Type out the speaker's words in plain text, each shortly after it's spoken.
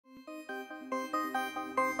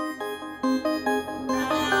Hey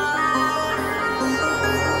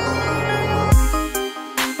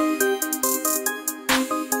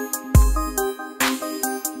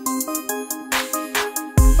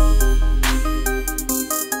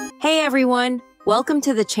everyone, welcome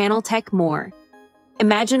to the channel Tech More.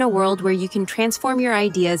 Imagine a world where you can transform your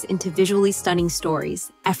ideas into visually stunning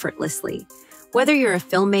stories effortlessly. Whether you're a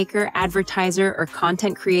filmmaker, advertiser, or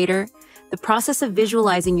content creator, the process of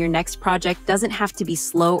visualizing your next project doesn't have to be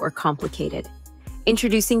slow or complicated.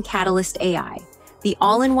 Introducing Katalist AI, the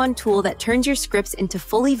all-in-one tool that turns your scripts into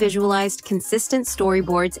fully visualized, consistent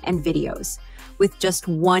storyboards and videos with just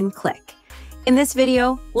one click. In this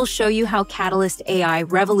video, we'll show you how Katalist AI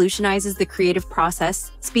revolutionizes the creative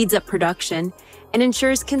process, speeds up production, and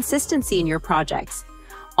ensures consistency in your projects,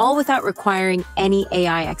 all without requiring any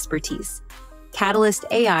AI expertise. Katalist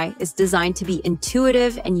AI is designed to be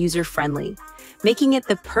intuitive and user-friendly, making it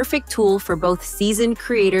the perfect tool for both seasoned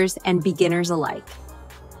creators and beginners alike.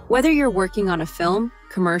 Whether you're working on a film,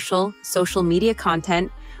 commercial, social media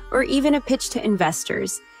content, or even a pitch to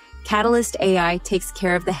investors, Katalist AI takes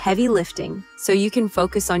care of the heavy lifting so you can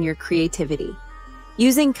focus on your creativity.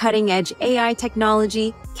 Using cutting-edge AI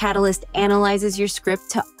technology, Katalist analyzes your script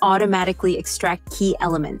to automatically extract key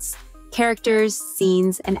elements, characters,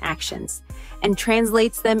 scenes, and actions, and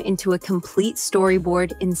translates them into a complete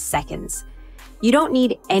storyboard in seconds. You don't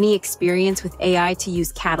need any experience with AI to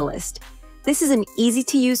use Katalist. This is an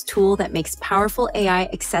easy-to-use tool that makes powerful AI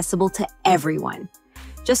accessible to everyone.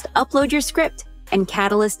 Just upload your script, and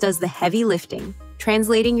Katalist does the heavy lifting,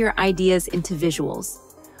 translating your ideas into visuals.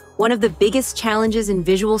 One of the biggest challenges in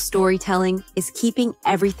visual storytelling is keeping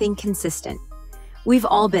everything consistent. We've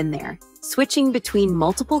all been there, switching between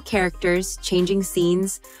multiple characters, changing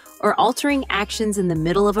scenes, or altering actions in the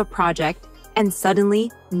middle of a project, and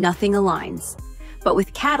suddenly nothing aligns. But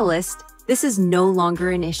with Katalist, this is no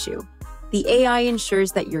longer an issue. The AI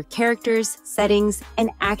ensures that your characters, settings,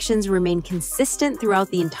 and actions remain consistent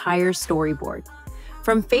throughout the entire storyboard.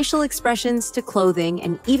 From facial expressions to clothing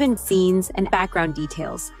and even scenes and background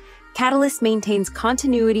details, Katalist maintains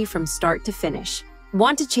continuity from start to finish.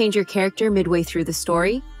 Want to change your character midway through the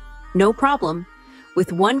story? No problem.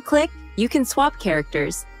 With one click, you can swap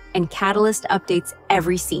characters, and Katalist updates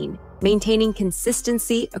every scene, maintaining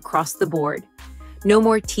consistency across the board. No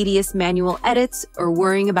more tedious manual edits or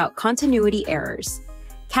worrying about continuity errors.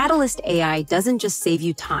 Katalist AI doesn't just save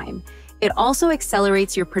you time, it also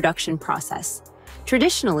accelerates your production process.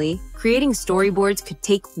 Traditionally, creating storyboards could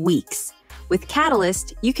take weeks. With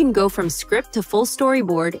Katalist, you can go from script to full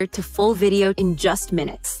storyboard to full video in just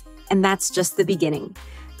minutes. And that's just the beginning.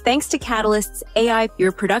 Thanks to Katalist's AI,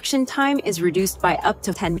 your production time is reduced by up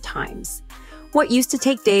to 10 times. What used to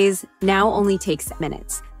take days now only takes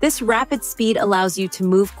minutes. This rapid speed allows you to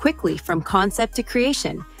move quickly from concept to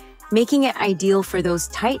creation, making it ideal for those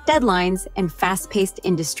tight deadlines and fast-paced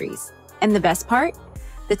industries. And the best part?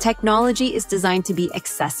 The technology is designed to be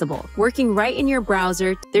accessible. Working right in your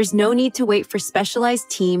browser, there's no need to wait for specialized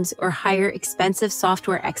teams or hire expensive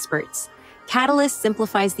software experts. Katalist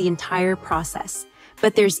simplifies the entire process.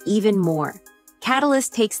 But there's even more.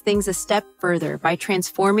 Katalist takes things a step further by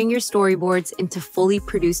transforming your storyboards into fully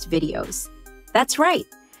produced videos. That's right.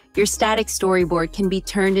 Your static storyboard can be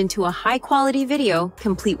turned into a high-quality video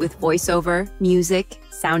complete with voiceover, music,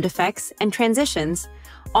 sound effects, and transitions,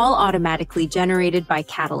 all automatically generated by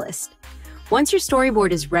Katalist. Once your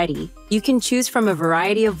storyboard is ready, you can choose from a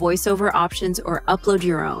variety of voiceover options or upload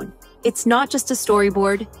your own. It's not just a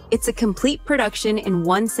storyboard, it's a complete production in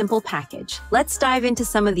one simple package. Let's dive into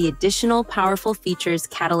some of the additional powerful features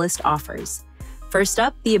Katalist offers. First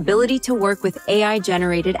up, the ability to work with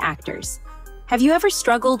AI-generated actors. Have you ever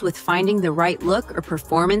struggled with finding the right look or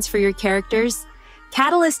performance for your characters?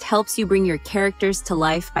 Katalist helps you bring your characters to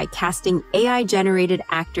life by casting AI-generated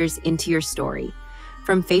actors into your story.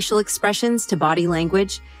 From facial expressions to body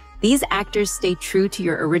language, these actors stay true to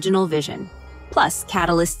your original vision. Plus,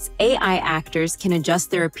 Katalist's AI actors can adjust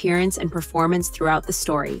their appearance and performance throughout the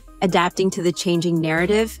story, adapting to the changing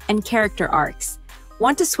narrative and character arcs.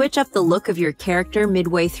 Want to switch up the look of your character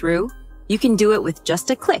midway through? You can do it with just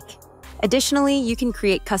a click. Additionally, you can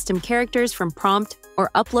create custom characters from prompt or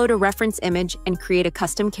upload a reference image and create a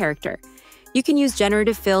custom character. You can use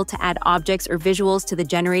generative fill to add objects or visuals to the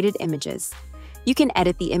generated images. You can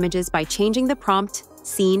edit the images by changing the prompt,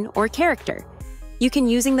 scene, or character. You can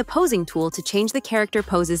using the posing tool to change the character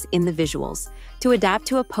poses in the visuals to adapt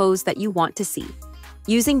to a pose that you want to see.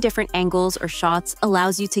 Using different angles or shots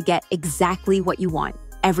allows you to get exactly what you want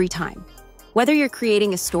every time. Whether you're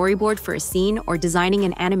creating a storyboard for a scene or designing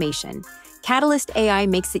an animation, Katalist AI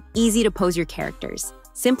makes it easy to pose your characters.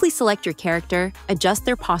 Simply select your character, adjust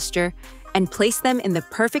their posture, and place them in the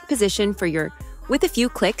perfect position for With a few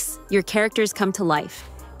clicks, your characters come to life,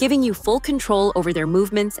 giving you full control over their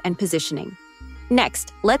movements and positioning.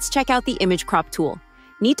 Next, let's check out the image crop tool.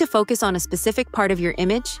 Need to focus on a specific part of your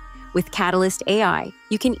image? With Katalist AI,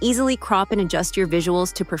 you can easily crop and adjust your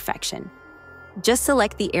visuals to perfection. Just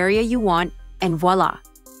select the area you want, and voila!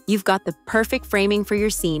 You've got the perfect framing for your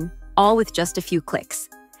scene, all with just a few clicks.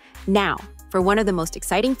 Now, for one of the most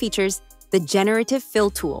exciting features, the Generative Fill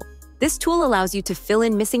tool. This tool allows you to fill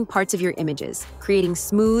in missing parts of your images, creating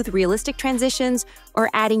smooth, realistic transitions or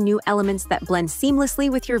adding new elements that blend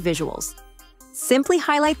seamlessly with your visuals. Simply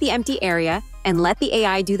highlight the empty area and let the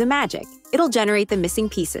AI do the magic. It'll generate the missing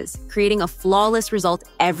pieces, creating a flawless result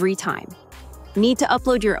every time. Need to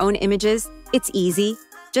upload your own images? It's easy.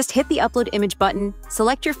 Just hit the Upload Image button,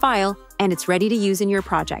 select your file, and it's ready to use in your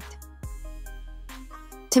project.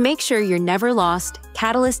 To make sure you're never lost,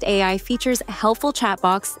 Katalist AI features a helpful chat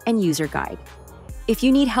box and user guide. If you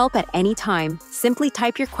need help at any time, simply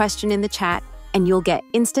type your question in the chat and you'll get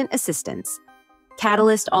instant assistance.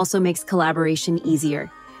 Katalist also makes collaboration easier.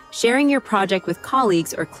 Sharing your project with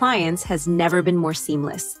colleagues or clients has never been more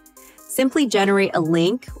seamless. Simply generate a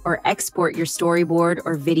link or export your storyboard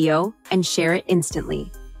or video and share it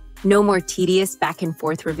instantly. No more tedious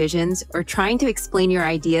back-and-forth revisions or trying to explain your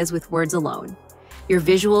ideas with words alone. Your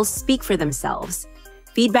visuals speak for themselves.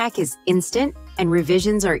 Feedback is instant and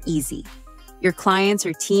revisions are easy. Your clients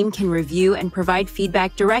or team can review and provide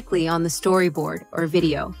feedback directly on the storyboard or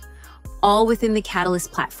video, all within the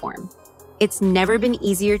Katalist platform. It's never been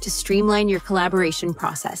easier to streamline your collaboration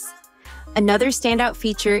process. Another standout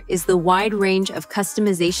feature is the wide range of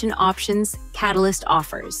customization options Katalist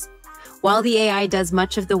offers. While the AI does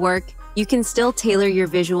much of the work, you can still tailor your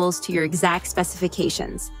visuals to your exact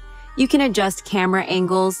specifications. You can adjust camera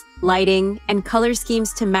angles, lighting, and color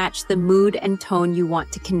schemes to match the mood and tone you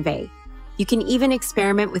want to convey. You can even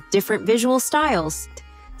experiment with different visual styles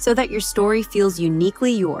so that your story feels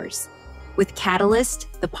uniquely yours. With Katalist,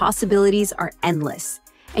 the possibilities are endless,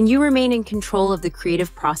 and you remain in control of the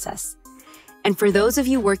creative process. And for those of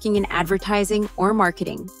you working in advertising or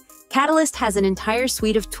marketing, Katalist has an entire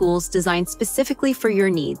suite of tools designed specifically for your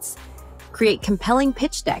needs. Create compelling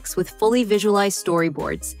pitch decks with fully visualized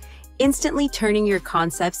storyboards, instantly turning your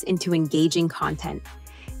concepts into engaging content.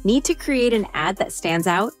 Need to create an ad that stands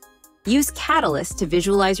out? Use Katalist to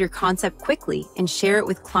visualize your concept quickly and share it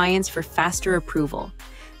with clients for faster approval.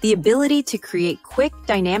 The ability to create quick,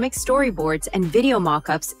 dynamic storyboards and video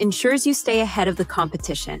mockups ensures you stay ahead of the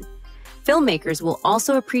competition. Filmmakers will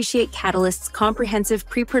also appreciate Katalist's comprehensive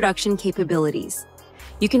pre-production capabilities.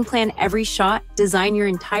 You can plan every shot, design your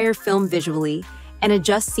entire film visually, and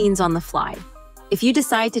adjust scenes on the fly. If you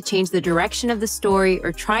decide to change the direction of the story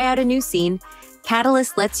or try out a new scene,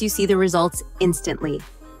 Katalist lets you see the results instantly.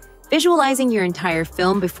 Visualizing your entire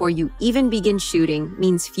film before you even begin shooting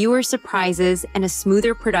means fewer surprises and a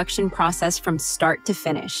smoother production process from start to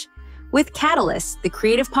finish. With Katalist, the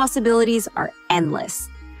creative possibilities are endless.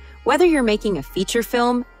 Whether you're making a feature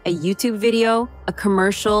film, a YouTube video, a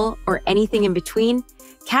commercial, or anything in between,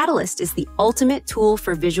 Katalist is the ultimate tool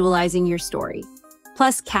for visualizing your story.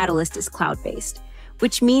 Plus, Katalist is cloud-based,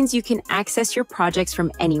 which means you can access your projects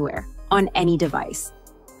from anywhere, on any device.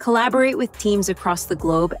 Collaborate with teams across the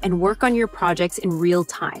globe and work on your projects in real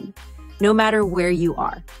time, no matter where you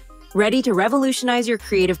are. Ready to revolutionize your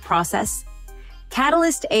creative process?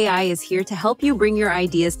 Katalist AI is here to help you bring your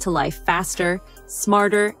ideas to life faster,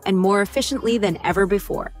 smarter, and more efficiently than ever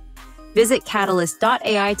before. Visit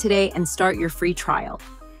Katalist.ai today and start your free trial.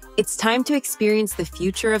 It's time to experience the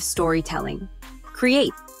future of storytelling.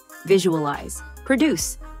 Create, visualize,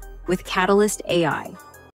 produce with Katalist AI.